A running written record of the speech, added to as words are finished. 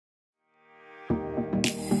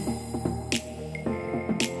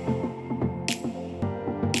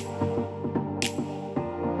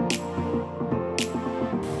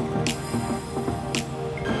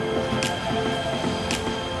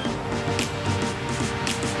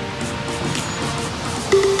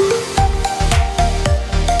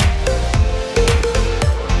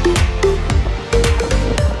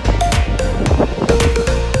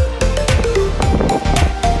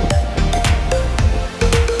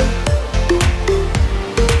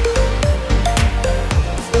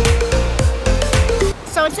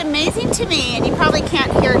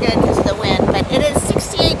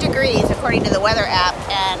weather app,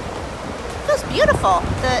 and it feels beautiful.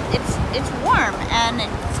 It's warm and it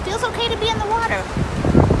feels okay to be in the water.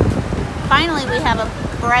 Finally, we have a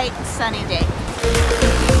bright, sunny day.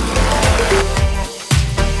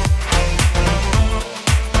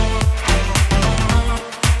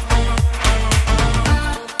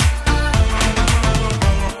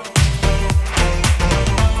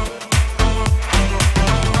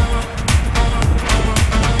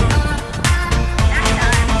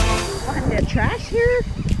 Trash here.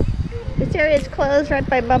 This area is closed right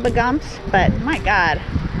by Bubba Gump's, but my God,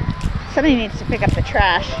 somebody needs to pick up the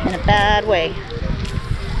trash in a bad way.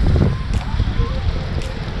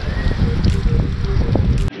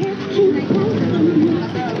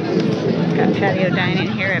 Got patio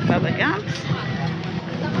dining here at Bubba Gump's.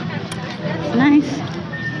 It's nice.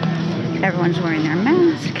 Everyone's wearing their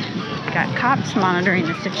mask. Got cops monitoring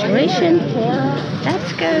the situation.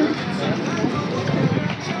 That's good.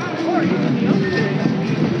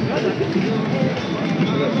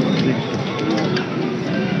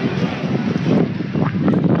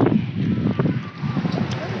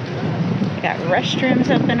 Got restrooms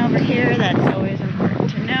open over here. That's always important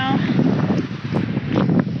to know.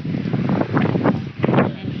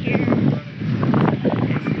 And here is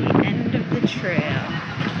the end of the trail.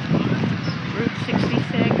 Route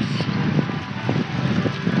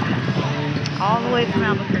 66. All the way from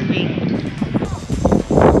Albuquerque.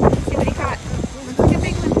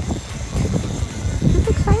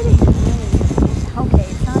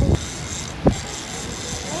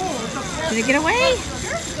 Did it get away?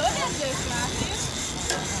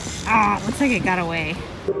 Ah, it looks like it got away.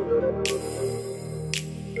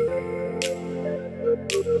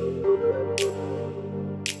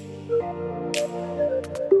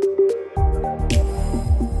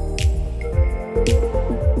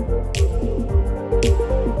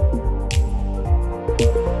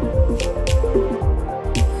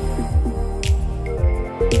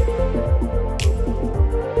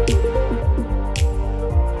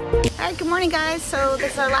 Good morning, guys. So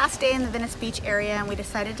this is our last day in the Venice Beach area, and we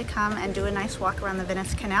decided to come and do a nice walk around the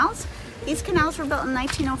Venice Canals. These canals were built in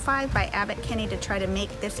 1905 by Abbot Kinney to try to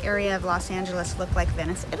make this area of Los Angeles look like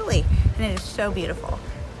Venice, Italy, and it is so beautiful.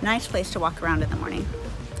 Nice place to walk around in the morning.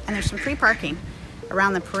 And there's some free parking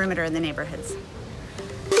around the perimeter in the neighborhoods.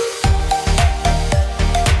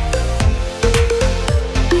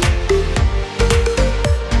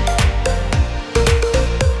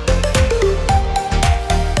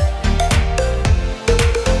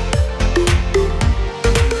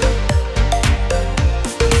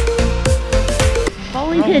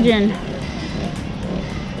 Pigeon.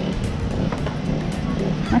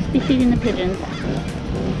 Must be feeding the pigeons.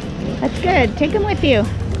 That's good. Take them with you.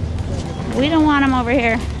 We don't want them over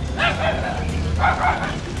here.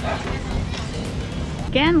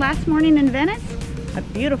 Again, last morning in Venice. A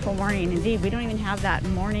beautiful morning indeed. We don't even have that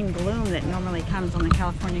morning gloom that normally comes on the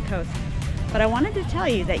California coast. But I wanted to tell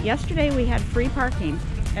you that yesterday we had free parking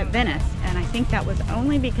at Venice, and I think that was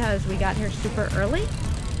only because we got here super early.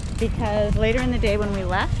 Because later in the day when we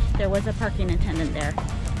left, there was a parking attendant there.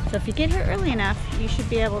 So if you get here early enough, you should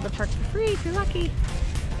be able to park for free if you're lucky.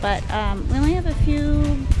 But we only have a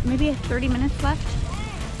few, maybe 30 minutes left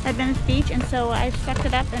at Venice Beach, and so I sucked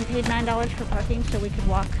it up and paid $9 for parking so we could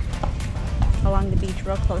walk along the beach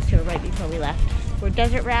real close to it right before we left. We're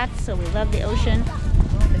desert rats, so we love the ocean.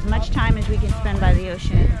 As much time as we can spend by the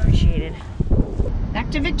ocean is appreciated.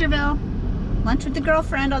 Back to Victorville. Lunch with the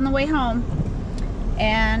girlfriend on the way home.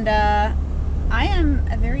 And I am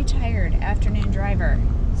a very tired afternoon driver,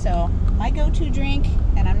 so my go-to drink,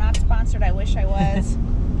 and I'm not sponsored, I wish I was,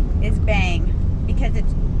 is Bang, because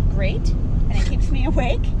it's great and it keeps me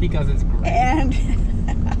awake. Because it's great. And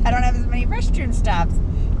I don't have as many restroom stops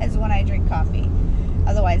as when I drink coffee.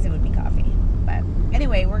 Otherwise it would be coffee. But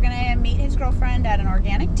anyway, we're gonna meet his girlfriend at an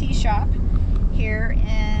organic tea shop here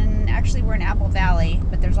in, actually we're in Apple Valley,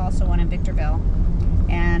 but there's also one in Victorville.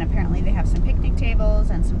 And apparently they have some picnic tables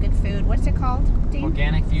and some good food. What's it called, Dean?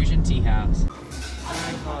 Organic Teahouse.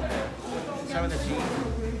 Start with a G.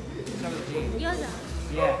 Start with a G. Yoda.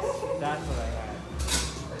 Yes, that's what I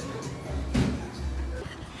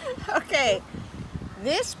had. Okay,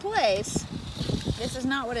 this place, this is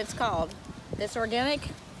not what it's called. This Organic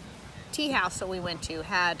Teahouse that we went to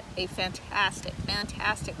had a fantastic,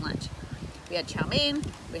 fantastic lunch. We had chow mein,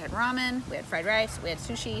 we had ramen, we had fried rice, we had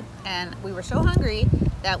sushi, and we were so hungry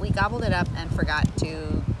that we gobbled it up and forgot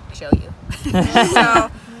to show you.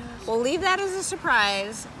 So we'll leave that as a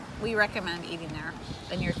surprise. We recommend eating there,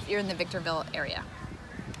 and you're in the Victorville area.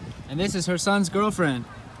 And this is her son's girlfriend.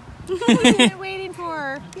 We've been waiting for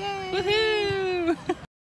her. Yay! Woohoo!